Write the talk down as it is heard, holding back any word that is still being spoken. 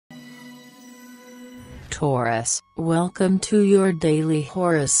Taurus, welcome to your daily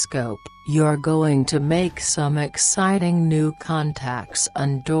horoscope. You're going to make some exciting new contacts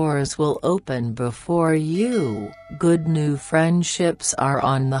and doors will open before you. Good new friendships are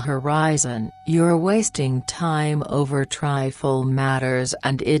on the horizon. You're wasting time over trifle matters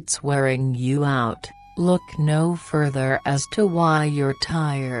and it's wearing you out. Look no further as to why you're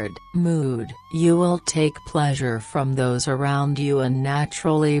tired. Mood. You will take pleasure from those around you and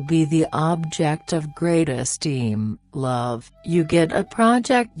naturally be the object of great esteem. Love. You get a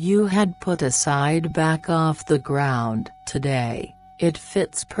project you had put aside back off the ground. Today, it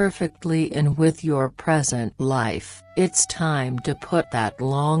fits perfectly in with your present life. It's time to put that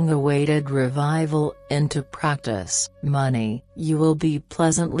long-awaited revival into practice. Money. You will be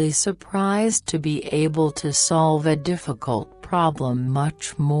pleasantly surprised to be able to solve a difficult problem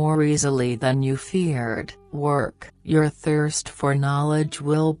much more easily than you feared. Work. Your thirst for knowledge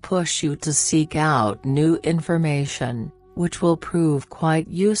will push you to seek out new information, which will prove quite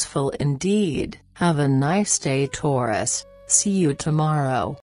useful indeed. Have a nice day, Taurus. See you tomorrow.